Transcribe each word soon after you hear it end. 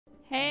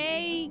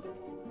Hey,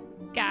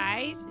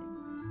 guys.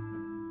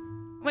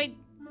 Wait,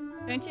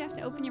 don't you have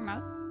to open your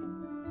mouth?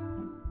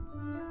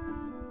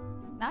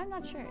 No, I'm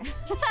not sure.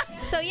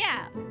 So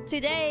yeah,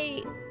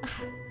 today...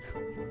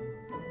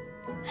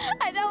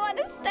 I don't want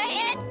to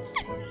say it!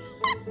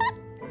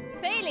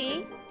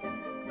 Feli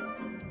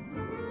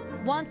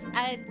wants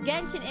a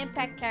Genshin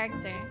Impact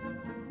character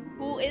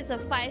who is a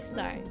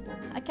 5-star.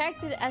 A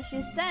character that, as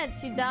you said,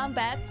 she down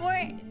bad for?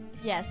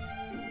 Yes.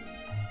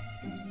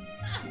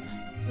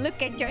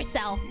 Look at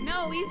yourself.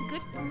 No, he's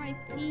good for my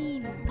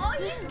team. Oh,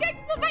 he's good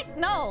for my...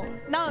 No,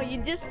 no, you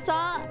just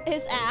saw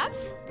his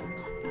abs.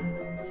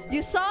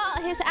 You saw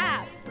his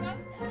abs.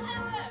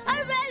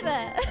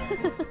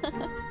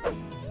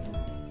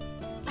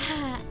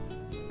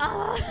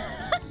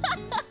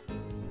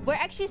 We're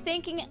actually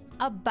thinking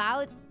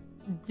about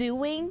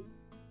doing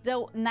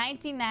the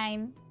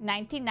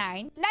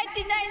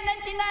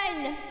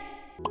 99.99.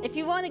 If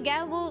you want to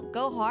gamble,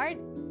 go hard,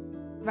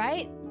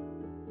 right?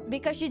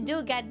 Because you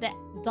do get the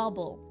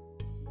double.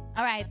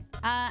 All right,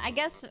 I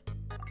guess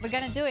we're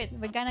gonna do it.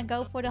 We're gonna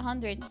go for the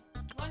 100. One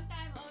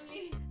time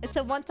only. It's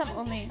a one time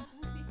only.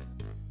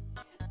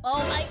 Oh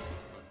my...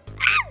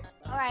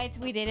 All right,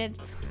 we did it.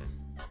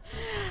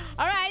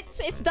 All right,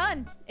 it's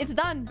done. It's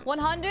done.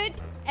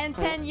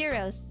 110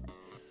 euros.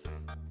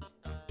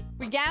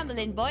 We're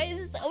gambling,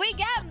 boys. We're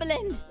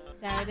gambling.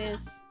 There it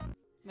is.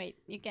 Wait,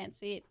 you can't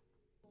see it.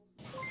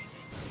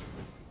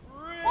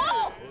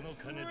 Oh!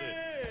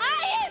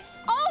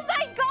 Ice! Oh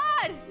my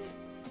god!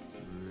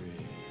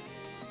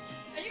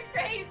 Are you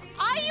crazy?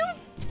 Are you...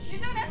 You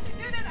don't have to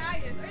do that,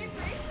 Ayas. Are you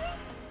crazy?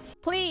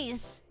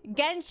 Please,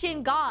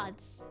 Genshin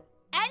gods.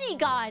 Any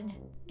god.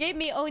 Give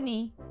me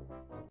Oni.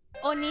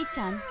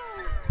 Oni-chan.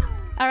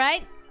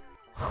 Alright?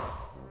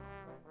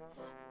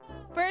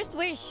 First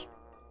wish.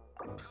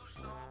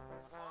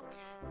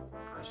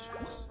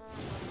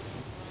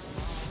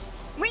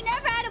 We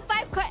never had a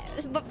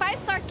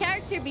 5-star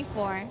character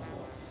before.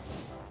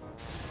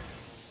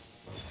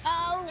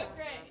 Oh,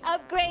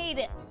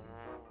 upgrade.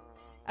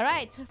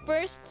 Alright,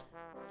 first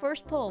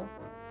pull.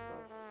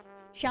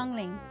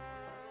 Xiangling.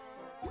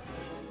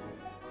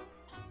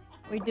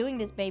 We're doing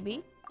this,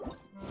 baby.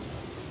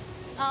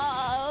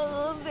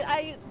 Oh,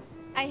 I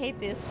hate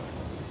this.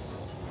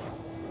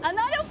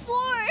 Another 4.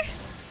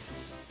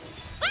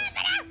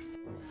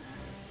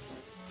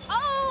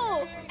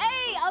 Oh,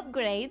 hey,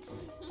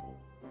 upgrades.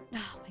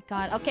 Oh my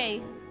god.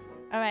 Okay.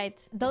 All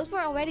right. Those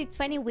were already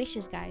 20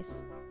 wishes,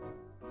 guys.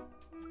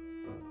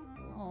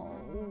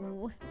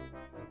 Oh.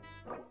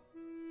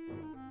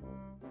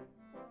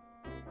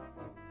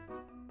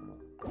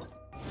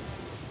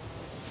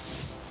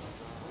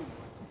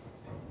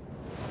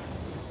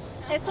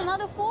 It's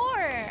another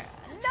 4.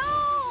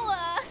 No!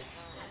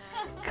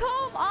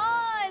 Come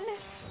on!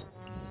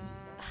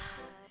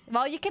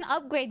 Well, you can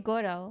upgrade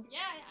Goro. Yeah,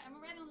 I'm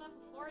already on level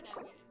 4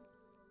 now.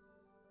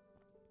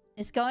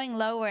 It's going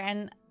lower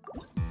and...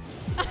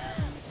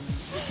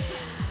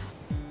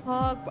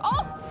 Fuck.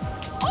 Oh!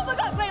 Oh my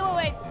god,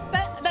 wait.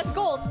 That's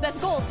gold. That's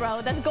gold,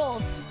 bro. That's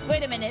gold.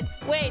 Wait a minute.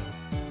 Wait.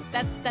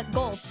 That's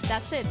gold.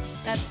 That's it.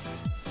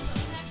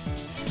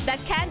 That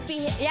can't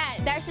be... Yeah,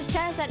 there's a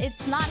chance that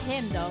it's not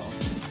him, though.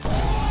 Oh!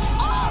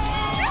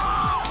 No!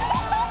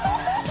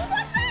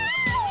 What the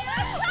hell?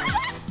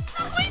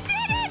 We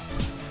did it!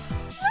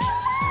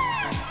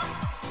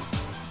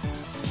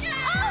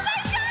 Oh my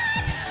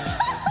god!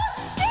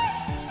 Shit!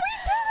 We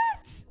did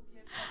it!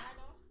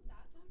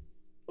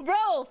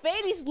 Bro,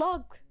 Feli's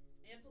log.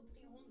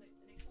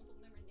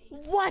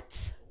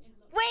 What?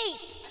 Wait!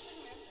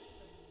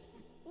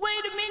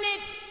 Wait a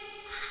minute!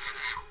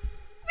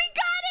 We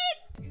got it!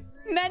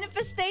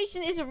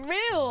 Manifestation is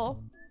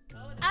real!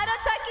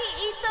 Arataki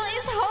Itto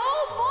is home!